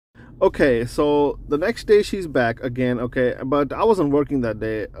Okay, so the next day she's back again. Okay, but I wasn't working that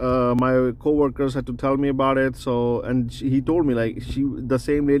day. My co-workers had to tell me about it. So, and he told me like the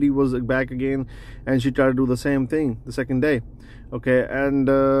same lady was back again, and she tried to do the same thing the second day. Okay, and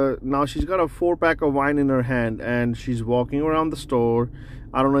now she's got a 4-pack of wine in her hand, and she's walking around the store.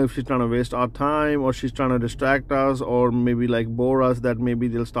 I don't know if she's trying to waste our time, or she's trying to distract us, or maybe like bore us, that maybe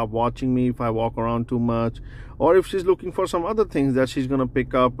they'll stop watching me if I walk around too much, or if she's looking for some other things that she's gonna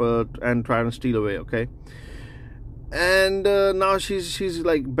pick up and try and steal away. Okay, and now she's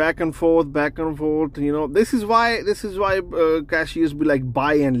like back and forth. You know, this is why cashiers be like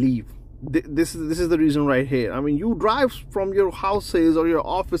buy and leave. This is the reason right here. I mean, you drive from your houses or your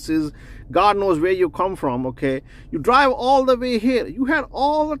offices, God knows where you come from, okay? You drive all the way here. You had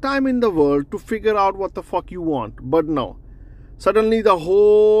all the time in the world to figure out what the fuck you want. But no. Suddenly the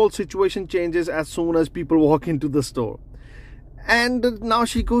whole situation changes as soon as people walk into the store. And now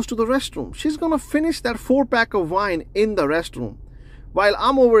she goes to the restroom. She's gonna finish that 4-pack of wine in the restroom. While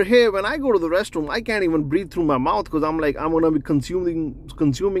I'm over here, when I go to the restroom, I can't even breathe through my mouth because I'm gonna be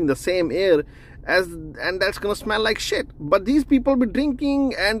consuming the same air and that's gonna smell like shit. But these people be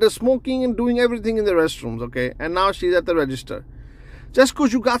drinking and smoking and doing everything in the restrooms, okay? And now she's at the register. Just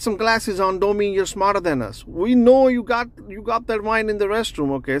because you got some glasses on don't mean you're smarter than us. We know you got that wine in the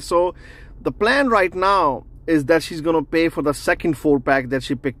restroom, okay? So the plan right now is that she's gonna pay for the second 4-pack that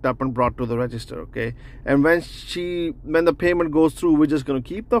she picked up and brought to the register, okay? And when the payment goes through, we're just gonna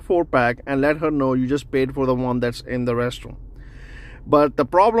keep the 4-pack and let her know you just paid for the one that's in the restroom. But the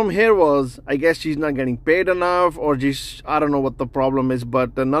problem here was, I guess she's not getting paid enough, or just, I don't know what the problem is,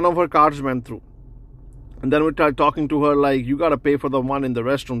 but none of her cards went through. And then we tried talking to her like, you got to pay for the one in the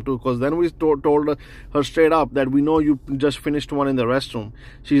restroom too. Because then we told her straight up that we know you just finished one in the restroom.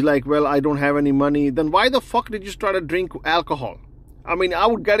 She's like, well, I don't have any money. Then why the fuck did you try to drink alcohol? I mean, I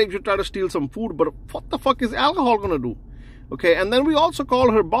would get it if you try to steal some food, but what the fuck is alcohol going to do? Okay, and then we also call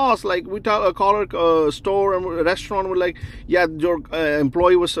her boss, like we call her store and restaurant. We're like, yeah, your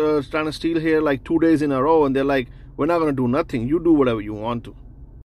employee was trying to steal here like 2 days in a row. And they're like, we're not going to do nothing. You do whatever you want to.